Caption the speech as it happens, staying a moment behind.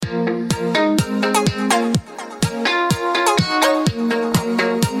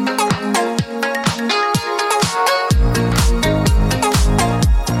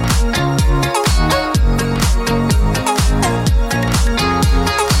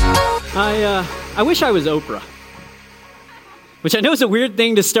I wish I was Oprah, which I know is a weird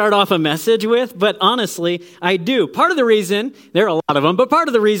thing to start off a message with, but honestly, I do. Part of the reason, there are a lot of them, but part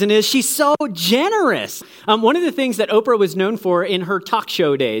of the reason is she's so generous. One of the things that Oprah was known for in her talk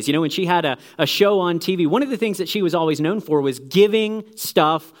show days, when she had a show on TV, one of the things that she was always known for was giving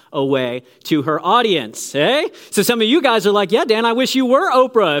stuff away to her audience, eh? So some of you guys are like, yeah, Dan, I wish you were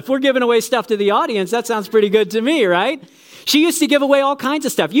Oprah. If we're giving away stuff to the audience, that sounds pretty good to me, right? She used to give away all kinds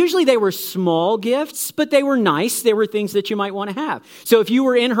of stuff. Usually they were small gifts, but they were nice. They were things that you might want to have. So if you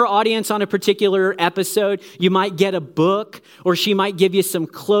were in her audience on a particular episode, you might get a book, or she might give you some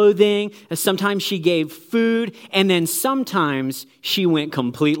clothing. Sometimes she gave food, and then sometimes she went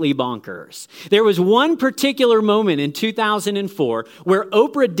completely bonkers. There was one particular moment in 2004 where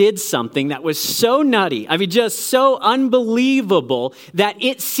Oprah did something that was so nutty, just so unbelievable, that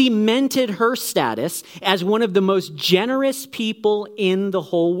it cemented her status as one of the most generous people in the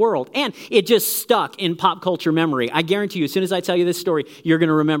whole world. And it just stuck in pop culture memory. I guarantee you, as soon as I tell you this story, you're going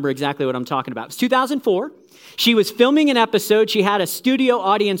to remember exactly what I'm talking about. It was 2004. She was filming an episode. She had a studio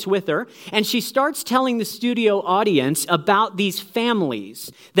audience with her, and she starts telling the studio audience about these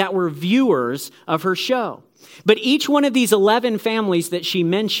families that were viewers of her show. But each one of these 11 families that she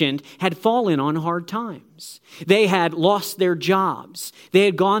mentioned had fallen on hard times. They had lost their jobs. They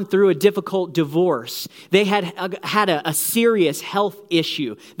had gone through a difficult divorce. They had had a serious health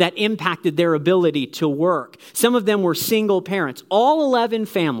issue that impacted their ability to work. Some of them were single parents. All 11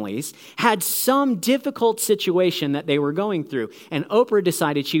 families had some difficult situation that they were going through. And Oprah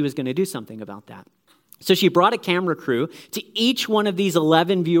decided she was going to do something about that. So she brought a camera crew to each one of these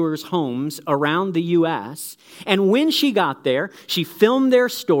 11 viewers' homes around the U.S. And when she got there, she filmed their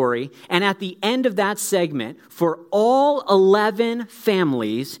story. And at the end of that segment, for all 11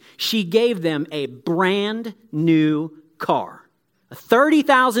 families, she gave them a brand new car, a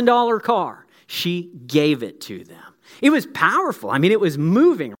 $30,000 car. She gave it to them. It was powerful. It was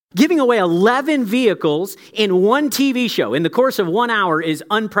moving. Giving away 11 vehicles in one TV show in the course of 1 hour is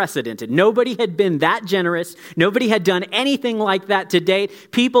unprecedented. Nobody had been that generous. Nobody had done anything like that to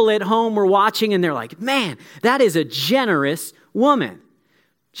date. People at home were watching and they're like, man, that is a generous woman.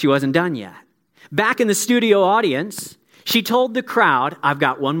 She wasn't done yet. Back in the studio audience, she told the crowd, I've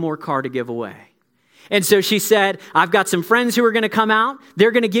got one more car to give away. And so she said, I've got some friends who are going to come out.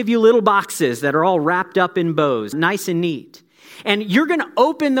 They're going to give you little boxes that are all wrapped up in bows, nice and neat. And you're going to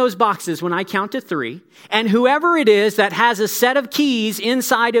open those boxes when I count to 3. And whoever it is that has a set of keys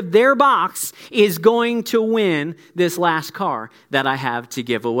inside of their box is going to win this last car that I have to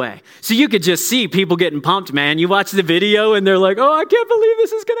give away. So you could just see people getting pumped, man. You watch the video and they're like, oh, I can't believe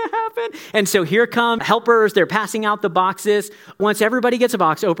this is going to happen. And so here come helpers. They're passing out the boxes. Once everybody gets a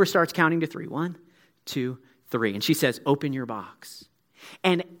box, Oprah starts counting to 3. 1, 2, 3. And she says, open your box.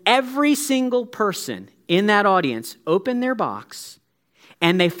 And every single person in that audience opened their box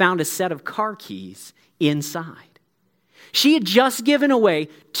and they found a set of car keys inside. She had just given away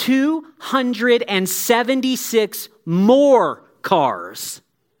 276 more cars.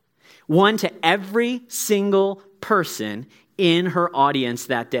 One to every single person in her audience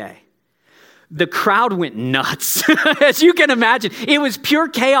that day. The crowd went nuts. As you can imagine, it was pure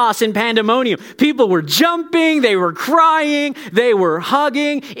chaos and pandemonium. People were jumping, they were crying, they were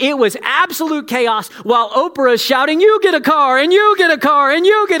hugging. It was absolute chaos while Oprah is shouting, you get a car, and you get a car, and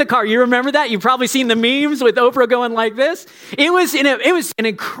you get a car. You remember that? You've probably seen the memes with Oprah going like this. It was an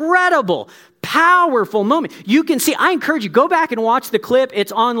incredible, powerful moment. You can see, I encourage you, go back and watch the clip.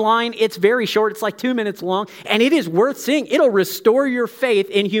 It's online. It's very short. It's like 2 minutes long, and it is worth seeing. It'll restore your faith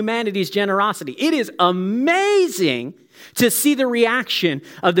in humanity's generosity. It is amazing to see the reaction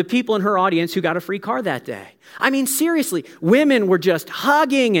of the people in her audience who got a free car that day. Seriously, women were just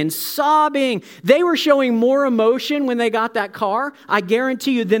hugging and sobbing. They were showing more emotion when they got that car, I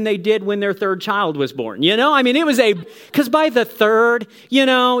guarantee you, than they did when their third child was born. It was because by the third,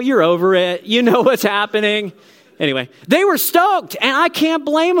 you're over it. You know what's happening. Anyway, they were stoked, and I can't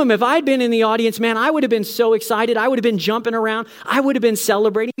blame them. If I'd been in the audience, man, I would have been so excited. I would have been jumping around. I would have been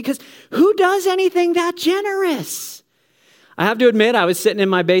celebrating, because who does anything that generous? I have to admit, I was sitting in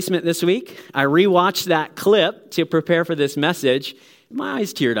my basement this week. I rewatched that clip to prepare for this message. My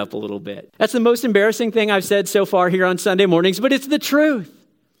eyes teared up a little bit. That's the most embarrassing thing I've said so far here on Sunday mornings, but it's the truth.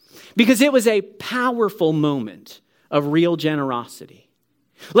 Because it was a powerful moment of real generosity.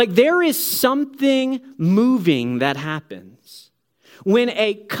 Like, there is something moving that happens when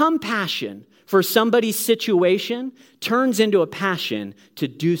a compassion for somebody's situation turns into a passion to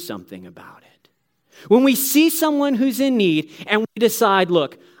do something about it. When we see someone who's in need and we decide,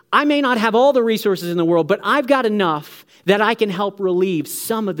 look, I may not have all the resources in the world, but I've got enough that I can help relieve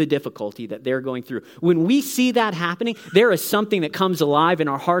some of the difficulty that they're going through. When we see that happening, there is something that comes alive in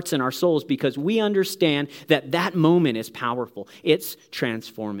our hearts and our souls because we understand that that moment is powerful. It's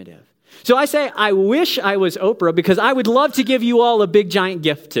transformative. So I say, I wish I was Oprah because I would love to give you all a big giant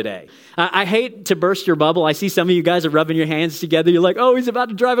gift today. I hate to burst your bubble. I see some of you guys are rubbing your hands together. You're like, oh, he's about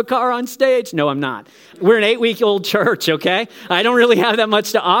to drive a car on stage. No, I'm not. We're an 8-week-old church, okay? I don't really have that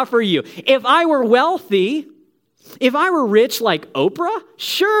much to offer you. If I were wealthy, if I were rich like Oprah,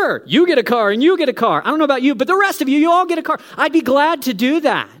 sure, you get a car and you get a car. I don't know about you, but the rest of you, you all get a car. I'd be glad to do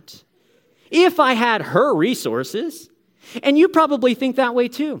that if I had her resources. And you probably think that way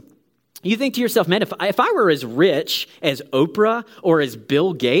too. You think to yourself, man, if I were as rich as Oprah or as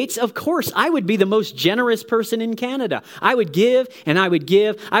Bill Gates, of course, I would be the most generous person in Canada. I would give and I would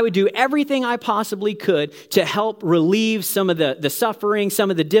give. I would do everything I possibly could to help relieve some of the suffering, some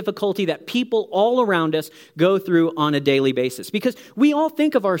of the difficulty that people all around us go through on a daily basis. Because we all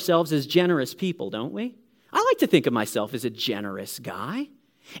think of ourselves as generous people, don't we? I like to think of myself as a generous guy.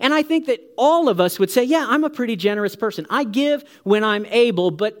 And I think that all of us would say, yeah, I'm a pretty generous person. I give when I'm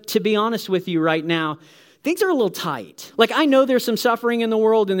able, but to be honest with you right now, things are a little tight. Like I know there's some suffering in the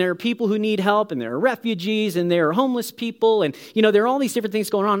world and there are people who need help and there are refugees and there are homeless people and, there are all these different things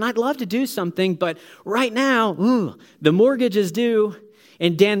going on. And I'd love to do something, but right now, the mortgage is due.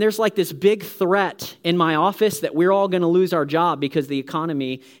 And Dan, there's like this big threat in my office that we're all going to lose our job because the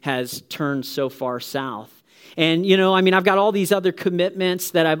economy has turned so far south. And, I've got all these other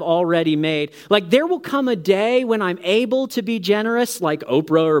commitments that I've already made. Like there will come a day when I'm able to be generous, like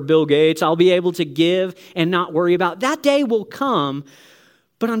Oprah or Bill Gates. I'll be able to give and not worry about. That day will come,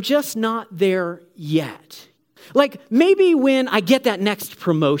 but I'm just not there yet. Like maybe when I get that next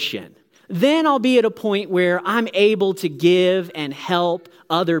promotion, then I'll be at a point where I'm able to give and help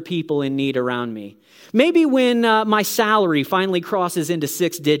other people in need around me. Maybe when my salary finally crosses into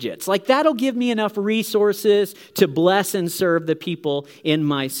 6 digits, like that'll give me enough resources to bless and serve the people in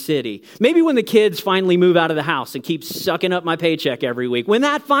my city. Maybe when the kids finally move out of the house and keep sucking up my paycheck every week. When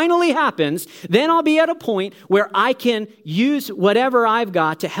that finally happens, then I'll be at a point where I can use whatever I've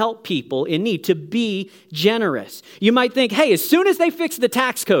got to help people in need, to be generous. You might think, hey, as soon as they fix the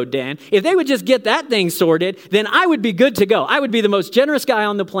tax code, Dan, if they would just get that thing sorted, then I would be good to go. I would be the most generous guy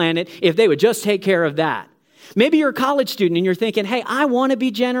on the planet if they would just take care of that. Maybe you're a college student and you're thinking, hey, I want to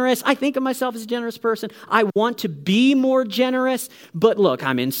be generous. I think of myself as a generous person. I want to be more generous. But look,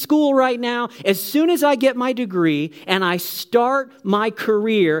 I'm in school right now. As soon as I get my degree and I start my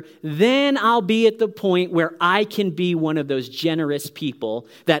career, then I'll be at the point where I can be one of those generous people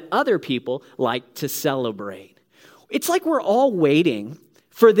that other people like to celebrate. It's like we're all waiting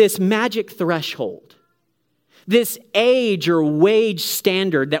for this magic threshold, this age or wage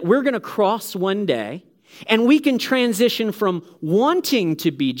standard that we're going to cross one day, and we can transition from wanting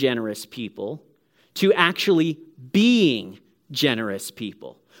to be generous people to actually being generous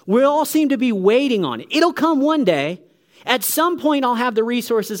people. We all seem to be waiting on it. It'll come one day. At some point, I'll have the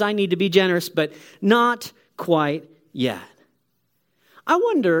resources I need to be generous, but not quite yet. I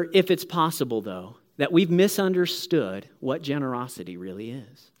wonder if it's possible, though, that we've misunderstood what generosity really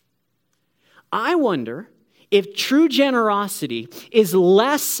is. I wonder if true generosity is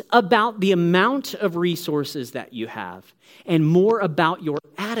less about the amount of resources that you have and more about your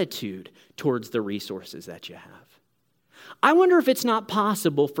attitude towards the resources that you have. I wonder if it's not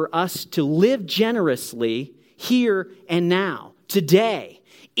possible for us to live generously here and now, today,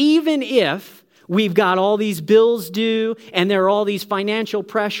 even if we've got all these bills due and there are all these financial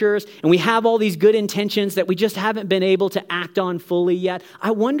pressures and we have all these good intentions that we just haven't been able to act on fully yet.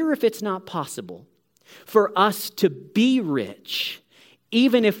 I wonder if it's not possible for us to be rich,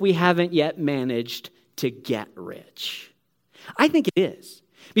 even if we haven't yet managed to get rich. I think it is.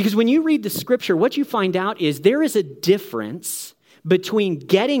 Because when you read the scripture, what you find out is there is a difference between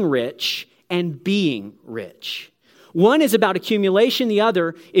getting rich and being rich. One is about accumulation, the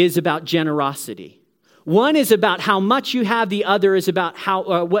other is about generosity. One is about how much you have, the other is about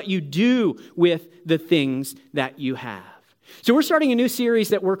what you do with the things that you have. So we're starting a new series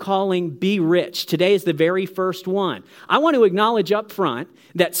that we're calling Be Rich. Today is the very first one. I want to acknowledge up front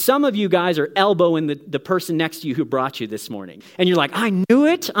that some of you guys are elbowing the person next to you who brought you this morning. And you're like, I knew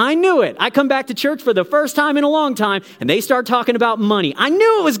it. I come back to church for the first time in a long time, and they start talking about money. I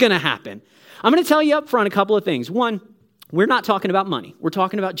knew it was going to happen. I'm going to tell you up front a couple of things. One, we're not talking about money. We're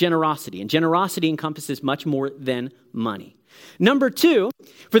talking about generosity, and generosity encompasses much more than money. Number two,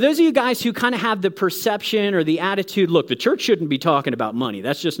 for those of you guys who kind of have the perception or the attitude, look, the church shouldn't be talking about money.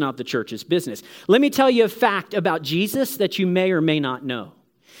 That's just not the church's business. Let me tell you a fact about Jesus that you may or may not know.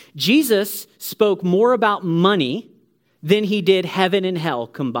 Jesus spoke more about money than he did heaven and hell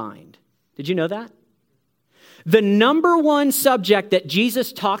combined. Did you know that? The number one subject that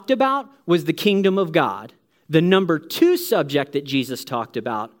Jesus talked about was the kingdom of God. The number two subject that Jesus talked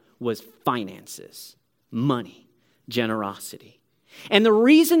about was finances, money, generosity. And the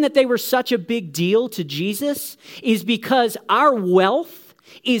reason that they were such a big deal to Jesus is because our wealth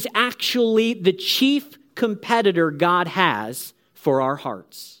is actually the chief competitor God has for our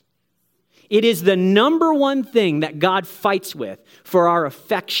hearts. It is the number one thing that God fights with for our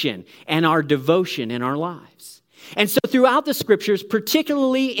affection and our devotion in our lives. And so throughout the scriptures,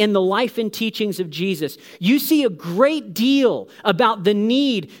 particularly in the life and teachings of Jesus, you see a great deal about the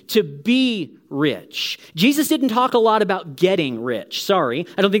need to be rich. Jesus didn't talk a lot about getting rich. Sorry,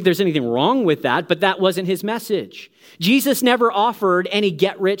 I don't think there's anything wrong with that, but that wasn't his message. Jesus never offered any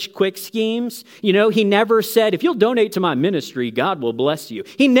get-rich-quick schemes. He never said, if you'll donate to my ministry, God will bless you.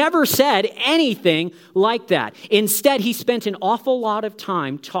 He never said anything like that. Instead, he spent an awful lot of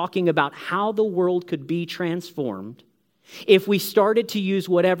time talking about how the world could be transformed if we started to use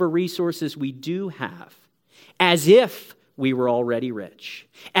whatever resources we do have as if we were already rich,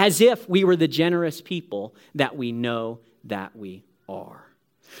 as if we were the generous people that we know that we are.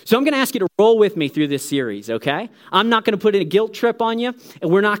 So I'm going to ask you to roll with me through this series, okay? I'm not going to put in a guilt trip on you,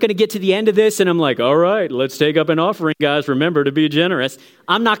 and we're not going to get to the end of this, and I'm like, all right, let's take up an offering, guys. Remember to be generous.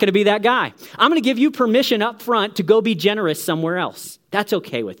 I'm not going to be that guy. I'm going to give you permission up front to go be generous somewhere else. That's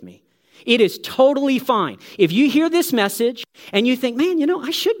okay with me. It is totally fine. If you hear this message and you think, man,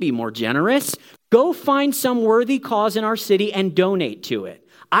 I should be more generous, go find some worthy cause in our city and donate to it.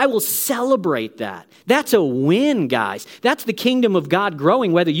 I will celebrate that. That's a win, guys. That's the kingdom of God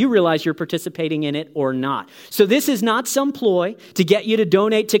growing, whether you realize you're participating in it or not. So this is not some ploy to get you to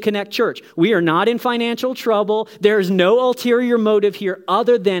donate to Connect Church. We are not in financial trouble. There is no ulterior motive here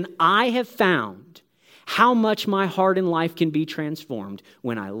other than I have found how much my heart and life can be transformed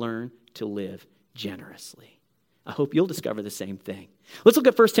when I learn to live generously. I hope you'll discover the same thing. Let's look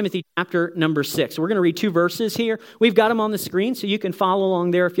at 1 Timothy chapter number 6. We're going to read two verses here. We've got them on the screen, so you can follow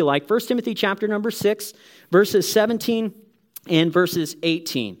along there if you like. 1 Timothy chapter number 6, verses 17 and verses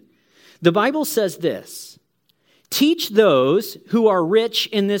 18. The Bible says this, "Teach those who are rich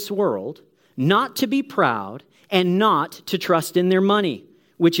in this world not to be proud and not to trust in their money,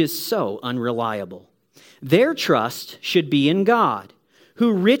 which is so unreliable. Their trust should be in God,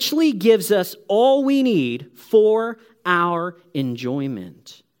 who richly gives us all we need for our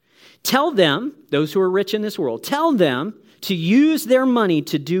enjoyment. Tell them, those who are rich in this world, tell them to use their money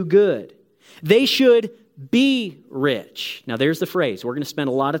to do good. They should be rich." Now there's the phrase. We're going to spend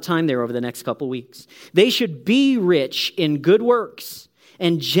a lot of time there over the next couple weeks. They should be rich in good works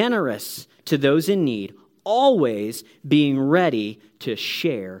and generous to those in need, always being ready to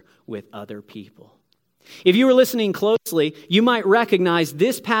share with other people. If you were listening closely, you might recognize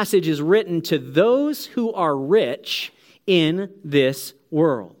this passage is written to those who are rich in this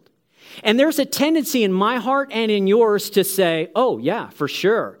world. And there's a tendency in my heart and in yours to say, oh yeah, for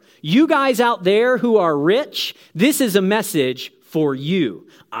sure. You guys out there who are rich, this is a message for you.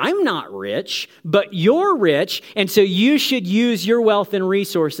 I'm not rich, but you're rich, and so you should use your wealth and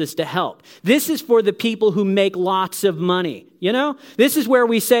resources to help. This is for the people who make lots of money. This is where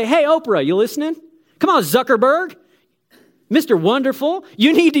we say, hey, Oprah, you listening? Come on, Zuckerberg, Mr. Wonderful,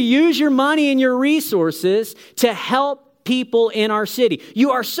 you need to use your money and your resources to help people in our city. You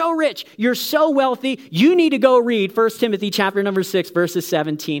are so rich. You're so wealthy. You need to go read 1 Timothy chapter number 6, verses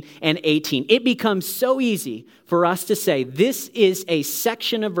 17 and 18. It becomes so easy for us to say this is a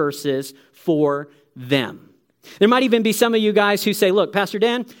section of verses for them. There might even be some of you guys who say, look, Pastor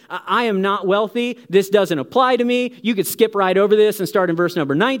Dan, I am not wealthy. This doesn't apply to me. You could skip right over this and start in verse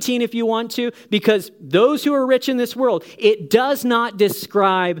number 19 if you want to, because those who are rich in this world, it does not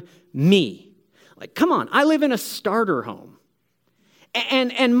describe me. Like, come on, I live in a starter home.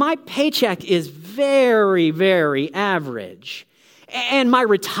 And my paycheck is very, very average. And my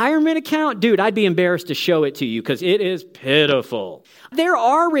retirement account, dude, I'd be embarrassed to show it to you because it is pitiful. There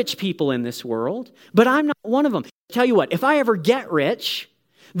are rich people in this world, but I'm not one of them. Tell you what, if I ever get rich,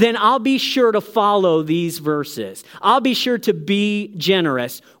 then I'll be sure to follow these verses. I'll be sure to be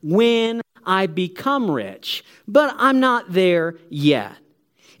generous when I become rich, but I'm not there yet.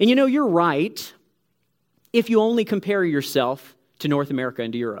 And you're right if you only compare yourself to North America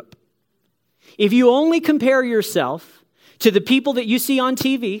and to Europe. If you only compare yourself to the people that you see on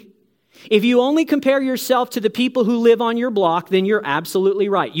TV, If you only compare yourself to the people who live on your block, then you're absolutely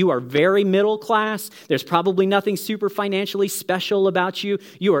right. You are very middle class. There's probably nothing super financially special about you.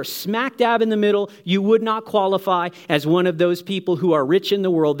 You are smack dab in the middle. You would not qualify as one of those people who are rich in the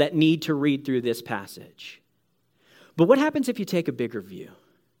world that need to read through this passage. But what happens if you take a bigger view?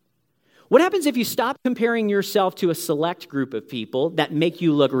 What happens if you stop comparing yourself to a select group of people that make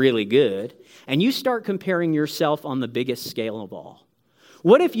you look really good, and you start comparing yourself on the biggest scale of all?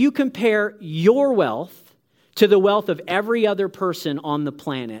 What if you compare your wealth to the wealth of every other person on the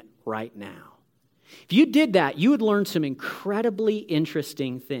planet right now? If you did that, you would learn some incredibly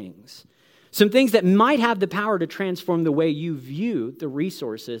interesting things. Some things that might have the power to transform the way you view the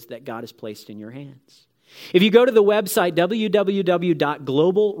resources that God has placed in your hands. If you go to the website,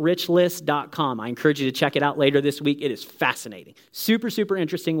 www.globalrichlist.com, I encourage you to check it out later this week. It is fascinating. Super, super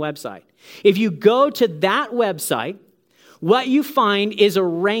interesting website. If you go to that website, what you find is a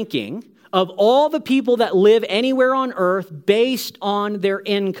ranking of all the people that live anywhere on earth based on their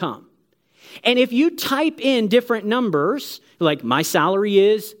income. And if you type in different numbers, like my salary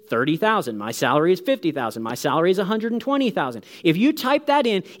is $30,000, my salary is $50,000, my salary is $120,000. If you type that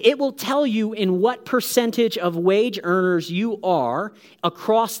in, it will tell you in what percentage of wage earners you are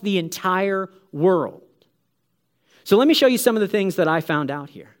across the entire world. So let me show you some of the things that I found out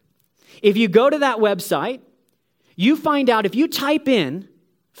here. If you go to that website, you find out if you type in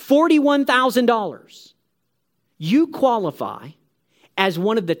 $41,000, you qualify as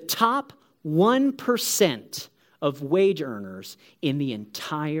one of the top 1% of wage earners in the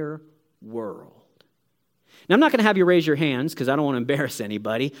entire world. Now, I'm not going to have you raise your hands because I don't want to embarrass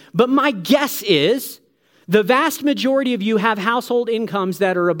anybody, but my guess is the vast majority of you have household incomes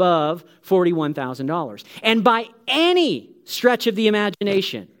that are above $41,000. And by any stretch of the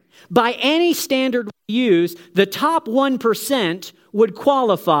imagination, by any standard we use, the top 1% would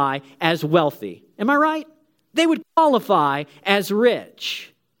qualify as wealthy. Am I right? They would qualify as rich.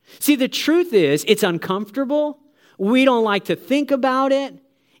 See, the truth is, it's uncomfortable. We don't like to think about it.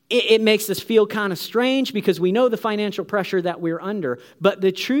 It makes us feel kind of strange because we know the financial pressure that we're under. But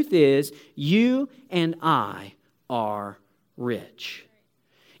the truth is, you and I are rich.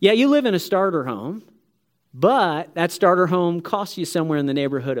 Yeah, you live in a starter home. But that starter home costs you somewhere in the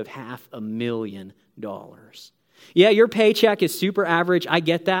neighborhood of $500,000. Yeah, your paycheck is super average. I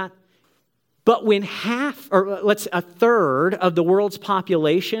get that. But when a third of the world's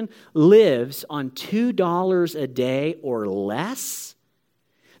population lives on $2 a day or less,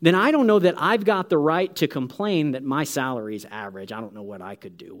 then I don't know that I've got the right to complain that my salary is average. I don't know what I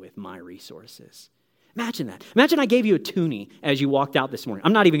could do with my resources. Imagine that. Imagine I gave you a toonie as you walked out this morning.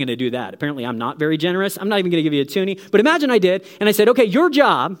 I'm not even going to do that. Apparently, I'm not very generous. I'm not even going to give you a toonie. But imagine I did, and I said, okay, your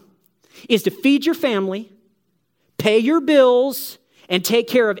job is to feed your family, pay your bills, and take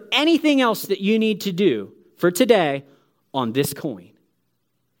care of anything else that you need to do for today on this coin.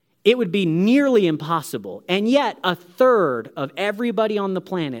 It would be nearly impossible. And yet, a third of everybody on the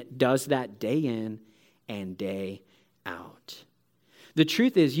planet does that day in and day out. The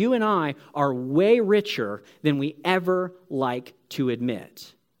truth is, you and I are way richer than we ever like to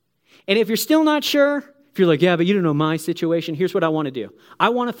admit. And if you're still not sure, if you're like, yeah, but you don't know my situation, here's what I want to do. I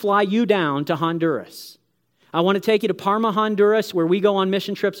want to fly you down to Honduras. I want to take you to Parma, Honduras, where we go on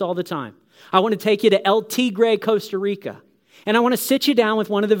mission trips all the time. I want to take you to El Tigre, Costa Rica. And I want to sit you down with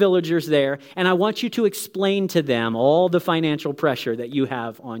one of the villagers there, and I want you to explain to them all the financial pressure that you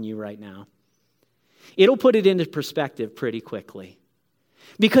have on you right now. It'll put it into perspective pretty quickly.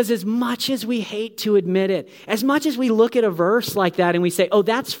 Because as much as we hate to admit it, as much as we look at a verse like that and we say, oh,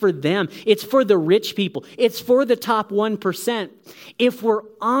 that's for them, it's for the rich people, it's for the top 1%, if we're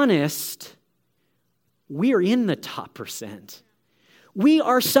honest, we're in the top percent. We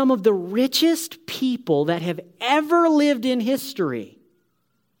are some of the richest people that have ever lived in history.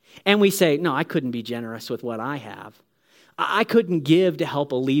 And we say, no, I couldn't be generous with what I have. I couldn't give to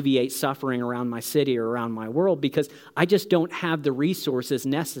help alleviate suffering around my city or around my world because I just don't have the resources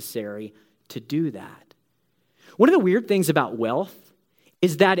necessary to do that. One of the weird things about wealth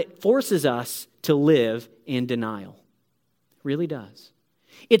is that it forces us to live in denial. It really does.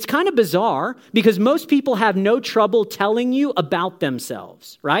 It's kind of bizarre because most people have no trouble telling you about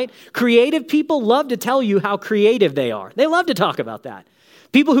themselves, right? Creative people love to tell you how creative they are. They love to talk about that.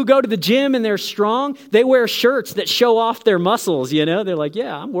 People who go to the gym and they're strong, they wear shirts that show off their muscles, you know? They're like,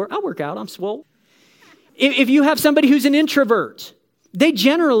 yeah, I work out, I'm swole. If you have somebody who's an introvert, they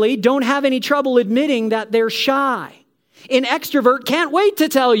generally don't have any trouble admitting that they're shy. An extrovert can't wait to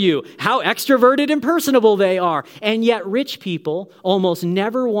tell you how extroverted and personable they are. And yet rich people almost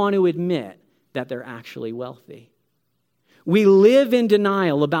never want to admit that they're actually wealthy. we live in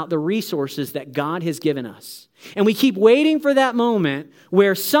denial about the resources that God has given us. And we keep waiting for that moment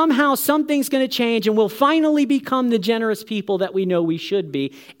where somehow something's going to change and we'll finally become the generous people that we know we should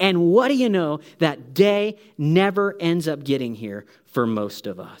be. And what do you know? That day never ends up getting here for most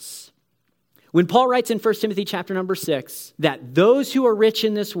of us. When Paul writes in 1 Timothy chapter number 6 that those who are rich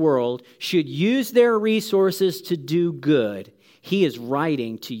in this world should use their resources to do good, he is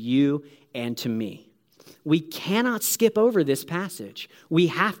writing to you and to me. We cannot skip over this passage. We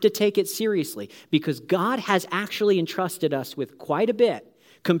have to take it seriously because God has actually entrusted us with quite a bit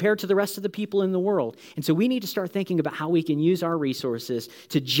compared to the rest of the people in the world. And so we need to start thinking about how we can use our resources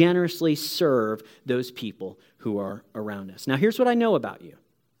to generously serve those people who are around us. Now, here's what I know about you,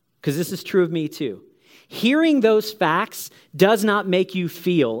 because this is true of me too. Hearing those facts does not make you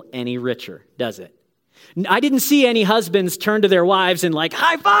feel any richer, does it? I didn't see any husbands turn to their wives and like,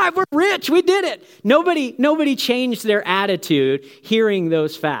 high five, we're rich, we did it. Nobody changed their attitude hearing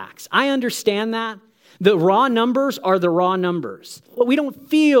those facts. I understand that. The raw numbers are the raw numbers. But we don't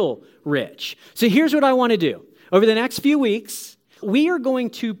feel rich. So here's what I want to do. Over the next few weeks, we are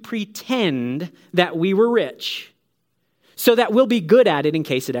going to pretend that we were rich so that we'll be good at it in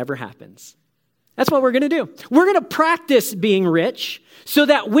case it ever happens. That's what we're going to do. We're going to practice being rich so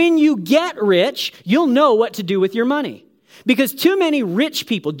that when you get rich, you'll know what to do with your money. Because too many rich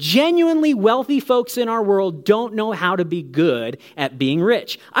people, genuinely wealthy folks in our world, don't know how to be good at being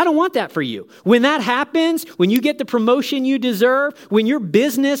rich. I don't want that for you. When that happens, when you get the promotion you deserve, when your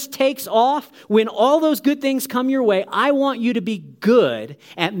business takes off, when all those good things come your way, I want you to be good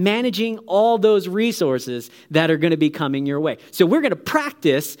at managing all those resources that are going to be coming your way. So we're going to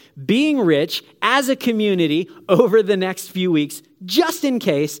practice being rich as a community over the next few weeks, just in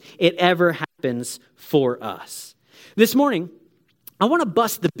case it ever happens for us. This morning, I want to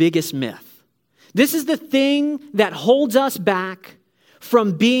bust the biggest myth. This is the thing that holds us back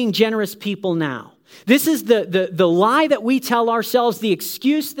from being generous people now. This is the lie that we tell ourselves, the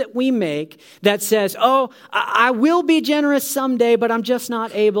excuse that we make that says, oh, I will be generous someday, but I'm just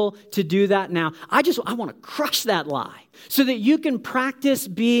not able to do that now. I want to crush that lie so that you can practice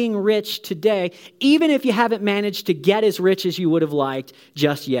being rich today, even if you haven't managed to get as rich as you would have liked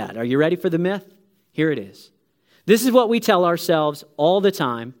just yet. Are you ready for the myth? Here it is. This is what we tell ourselves all the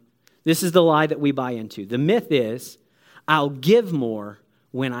time. This is the lie that we buy into. The myth is, I'll give more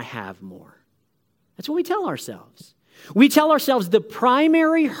when I have more. That's what we tell ourselves. We tell ourselves the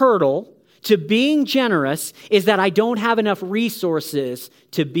primary hurdle to being generous is that I don't have enough resources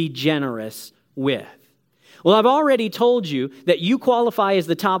to be generous with. Well, I've already told you that you qualify as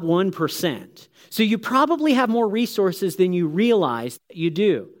the top 1%. So you probably have more resources than you realize that you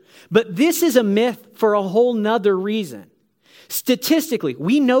do. But this is a myth for a whole nother reason. Statistically,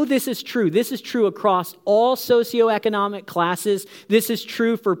 we know this is true. This is true across all socioeconomic classes. This is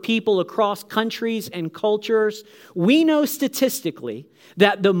true for people across countries and cultures. We know statistically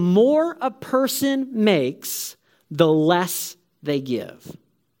that the more a person makes, the less they give.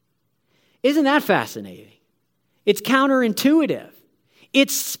 Isn't that fascinating? It's counterintuitive. It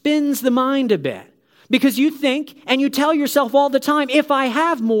spins the mind a bit. Because you think and you tell yourself all the time, if I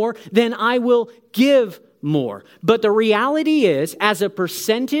have more, then I will give more. But the reality is, as a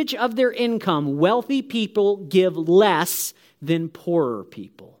percentage of their income, wealthy people give less than poorer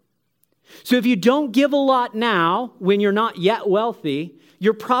people. So if you don't give a lot now, when you're not yet wealthy,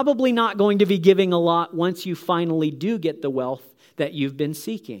 you're probably not going to be giving a lot once you finally do get the wealth that you've been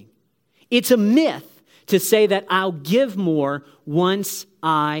seeking. It's a myth to say that I'll give more once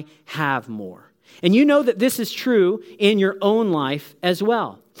I have more. And you know that this is true in your own life as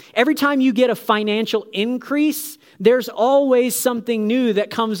well. Every time you get a financial increase, there's always something new that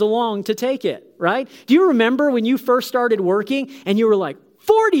comes along to take it, right? Do you remember when you first started working and you were like,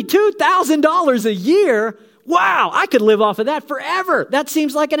 $42,000 a year? Wow, I could live off of that forever. That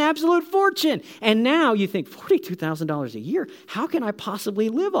seems like an absolute fortune. And now you think, $42,000 a year? How can I possibly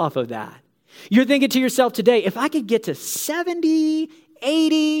live off of that? You're thinking to yourself today, if I could get to 70,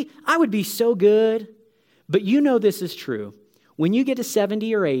 80, I would be so good. But you know this is true. When you get to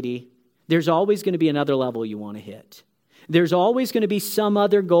 70 or 80, there's always going to be another level you want to hit. There's always going to be some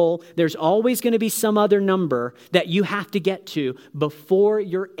other goal. There's always going to be some other number that you have to get to before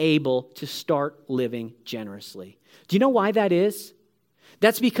you're able to start living generously. Do you know why that is?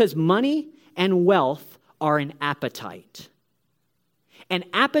 That's because money and wealth are an appetite. And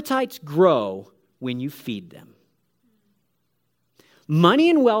appetites grow when you feed them. Money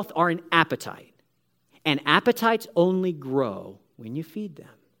and wealth are an appetite, and appetites only grow when you feed them.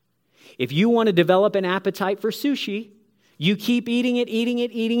 If you want to develop an appetite for sushi, You keep eating it.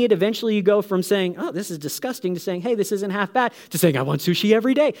 Eventually you go from saying, oh, this is disgusting, to saying, hey, this isn't half bad, to saying, I want sushi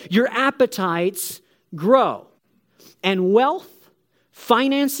every day. Your appetites grow. And wealth,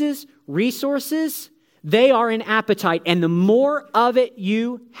 finances, resources, they are an appetite. And the more of it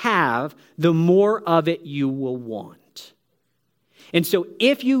you have, the more of it you will want. And so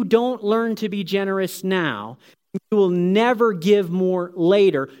if you don't learn to be generous now, you will never give more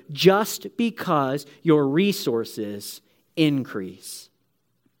later just because your resources increase.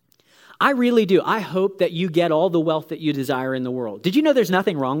 I really do. I hope that you get all the wealth that you desire in the world. Did you know there's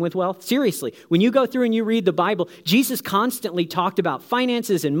nothing wrong with wealth? Seriously, when you go through and you read the Bible, Jesus constantly talked about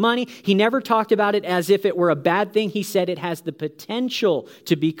finances and money. He never talked about it as if it were a bad thing. He said it has the potential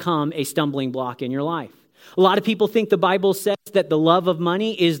to become a stumbling block in your life. A lot of people think the Bible says that the love of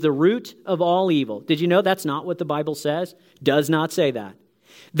money is the root of all evil. Did you know that's not what the Bible says? Does not say that.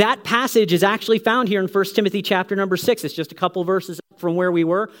 That passage is actually found here in 1 Timothy chapter number 6. It's just a couple verses from where we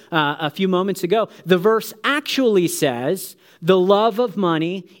were a few moments ago. The verse actually says, the love of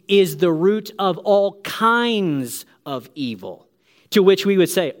money is the root of all kinds of evil. To which we would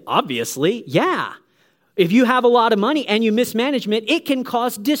say, obviously, yeah. If you have a lot of money and you mismanage it, it can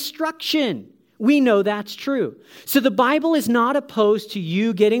cause destruction. We know that's true. So the Bible is not opposed to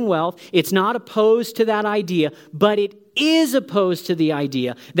you getting wealth. It's not opposed to that idea, but it is opposed to the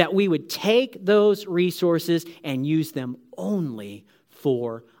idea that we would take those resources and use them only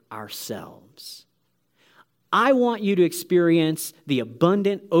for ourselves. I want you to experience the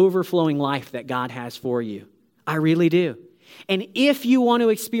abundant, overflowing life that God has for you. I really do. And if you want to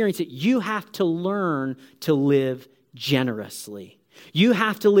experience it, you have to learn to live generously. You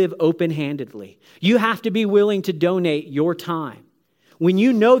have to live open-handedly. You have to be willing to donate your time. When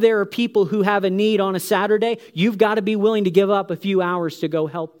you know there are people who have a need on a Saturday, you've got to be willing to give up a few hours to go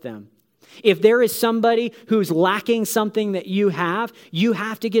help them. If there is somebody who's lacking something that you have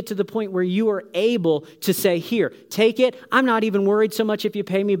to get to the point where you are able to say, here, take it. I'm not even worried so much if you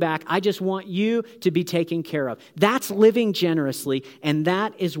pay me back. I just want you to be taken care of. That's living generously, and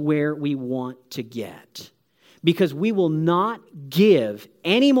that is where we want to get. Because we will not give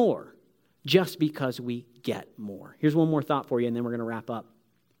any more just because we get more. Here's one more thought for you, and then we're going to wrap up.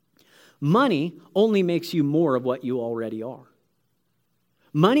 Money only makes you more of what you already are.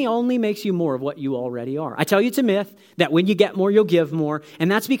 Money only makes you more of what you already are. I tell you it's a myth that when you get more, you'll give more, and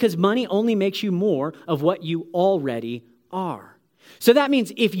that's because money only makes you more of what you already are. So that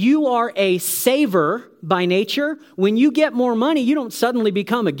means if you are a saver by nature, when you get more money, you don't suddenly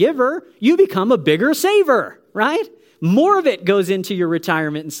become a giver, you become a bigger saver. Right? More of it goes into your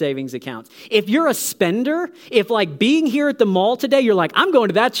retirement and savings accounts. If you're a spender, if like being here at the mall today, you're like, I'm going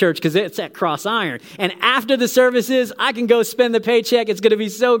to that church because it's at Cross Iron. And after the services, I can go spend the paycheck. It's going to be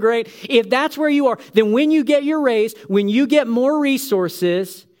so great. If that's where you are, then when you get your raise, when you get more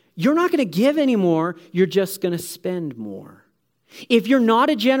resources, you're not going to give anymore. You're just going to spend more. If you're not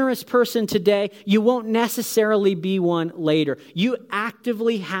a generous person today, you won't necessarily be one later. You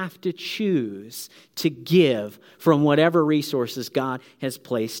actively have to choose to give from whatever resources God has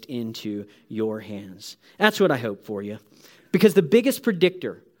placed into your hands. That's what I hope for you. Because the biggest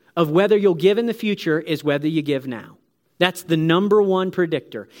predictor of whether you'll give in the future is whether you give now. That's the number one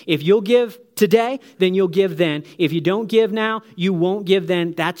predictor. If you'll give today, then you'll give then. If you don't give now, you won't give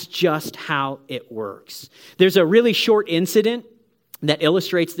then. That's just how it works. There's a really short incident that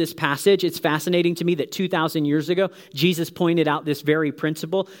illustrates this passage. It's fascinating to me that 2,000 years ago, Jesus pointed out this very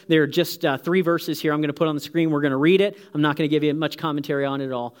principle. There are just 3 verses here I'm going to put on the screen. We're going to read it. I'm not going to give you much commentary on it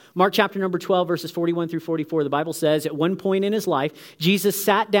at all. Mark chapter number 12, verses 41 through 44, the Bible says, at one point in his life, Jesus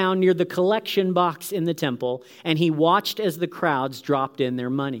sat down near the collection box in the temple, and he watched as the crowds dropped in their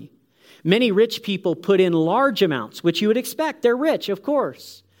money. Many rich people put in large amounts, which you would expect. They're rich, of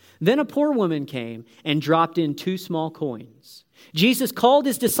course. Then a poor woman came and dropped in 2 small coins. Jesus called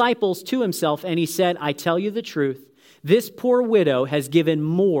his disciples to himself and he said, I tell you the truth, this poor widow has given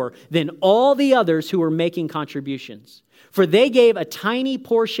more than all the others who were making contributions. For they gave a tiny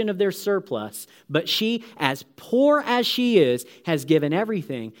portion of their surplus, but she, as poor as she is, has given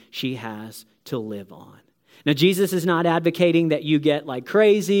everything she has to live on. Now, Jesus is not advocating that you get like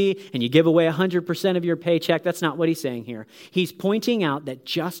crazy and you give away 100% of your paycheck. That's not what he's saying here. He's pointing out that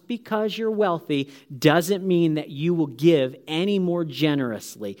just because you're wealthy doesn't mean that you will give any more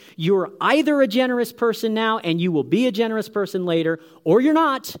generously. You're either a generous person now and you will be a generous person later, or you're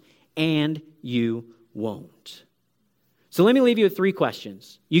not and you won't. So let me leave you with 3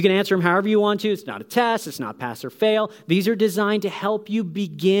 questions. You can answer them however you want to. It's not a test. It's not pass or fail. These are designed to help you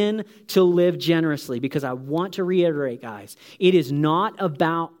begin to live generously, because I want to reiterate, guys, it is not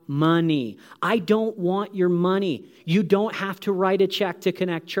about money. I don't want your money. You don't have to write a check to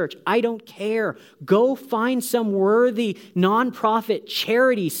Connect Church. I don't care. Go find some worthy nonprofit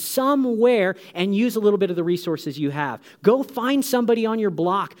charity somewhere and use a little bit of the resources you have. Go find somebody on your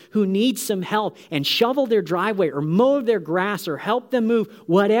block who needs some help and shovel their driveway or mow their grass or help them move,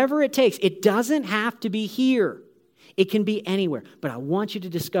 whatever it takes. It doesn't have to be here. It can be anywhere, but I want you to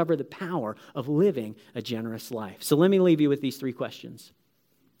discover the power of living a generous life. So let me leave you with these 3 questions.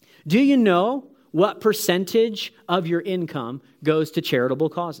 Do you know what percentage of your income goes to charitable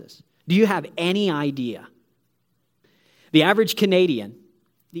causes? Do you have any idea? The average Canadian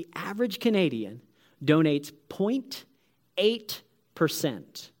donates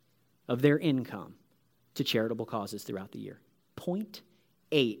 0.8% of their income to charitable causes throughout the year.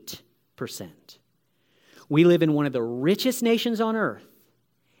 0.8%. We live in one of the richest nations on earth,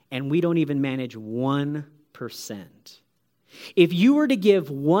 and we don't even manage 1%. If you were to give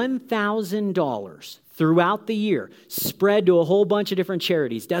 $1,000 throughout the year, spread to a whole bunch of different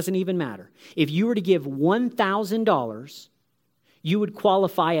charities, doesn't even matter. If you were to give $1,000, you would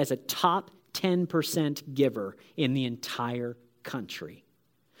qualify as a top 10% giver in the entire country.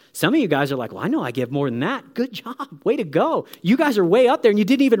 Some of you guys are like, well, I know I give more than that. Good job. Way to go. You guys are way up there and you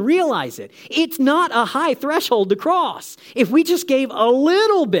didn't even realize it. It's not a high threshold to cross. If we just gave a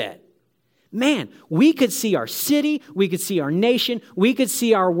little bit, man, we could see our city, we could see our nation, we could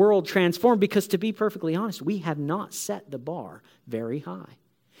see our world transformed because, to be perfectly honest, we have not set the bar very high.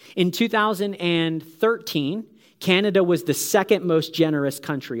 In 2013, Canada was the second most generous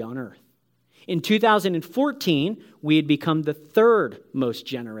country on earth. In 2014, we had become the 3rd most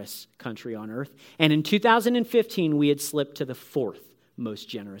generous country on earth. And in 2015, we had slipped to the 4th most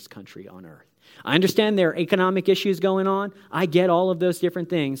generous country on earth. I understand there are economic issues going on. I get all of those different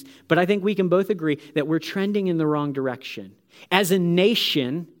things. But I think we can both agree that we're trending in the wrong direction. As a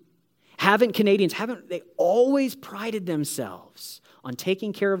nation, Canadians always prided themselves on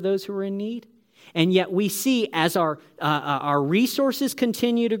taking care of those who are in need? And yet we see as our resources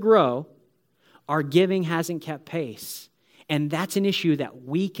continue to grow, our giving hasn't kept pace. And that's an issue that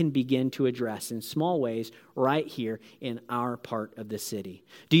we can begin to address in small ways right here in our part of the city.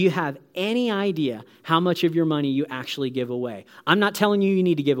 Do you have any idea how much of your money you actually give away? I'm not telling you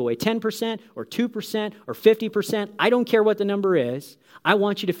need to give away 10% or 2% or 50%. I don't care what the number is. I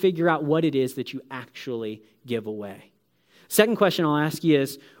want you to figure out what it is that you actually give away. Second question I'll ask you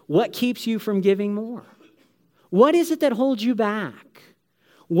is, what keeps you from giving more? What is it that holds you back?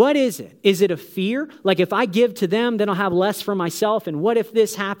 What is it? Is it a fear? Like if I give to them, then I'll have less for myself. And what if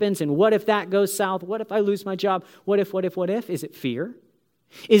this happens? And what if that goes south? What if I lose my job? What if? Is it fear?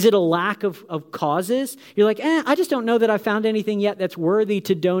 Is it a lack of causes? You're like, I just don't know that I've found anything yet that's worthy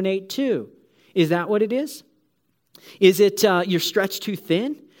to donate to. Is that what it is? Is it you're stretched too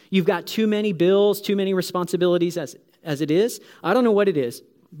thin? You've got too many bills, too many responsibilities as it is? I don't know what it is,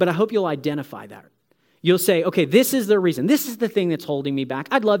 but I hope you'll identify that. You'll say, okay, this is the reason. This is the thing that's holding me back.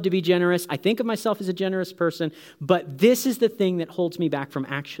 I'd love to be generous. I think of myself as a generous person, but this is the thing that holds me back from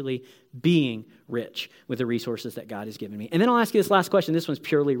actually being rich with the resources that God has given me. And then I'll ask you this last question. This one's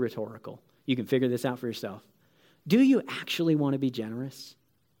purely rhetorical. You can figure this out for yourself. Do you actually want to be generous?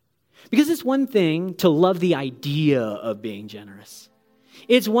 Because it's one thing to love the idea of being generous.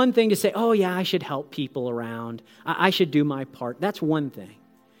 It's one thing to say, oh yeah, I should help people around. I should do my part. That's one thing.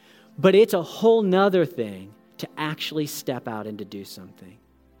 But it's a whole nother thing to actually step out and to do something.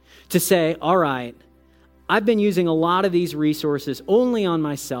 To say, all right, I've been using a lot of these resources only on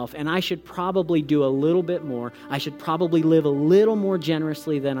myself, and I should probably do a little bit more. I should probably live a little more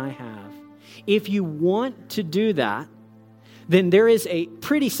generously than I have. If you want to do that, then there is a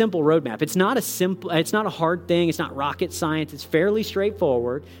pretty simple roadmap. It's not a hard thing. It's not rocket science. It's fairly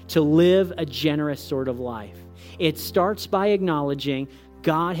straightforward to live a generous sort of life. It starts by acknowledging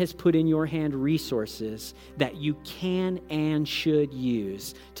God has put in your hand resources that you can and should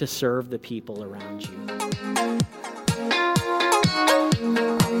use to serve the people around you.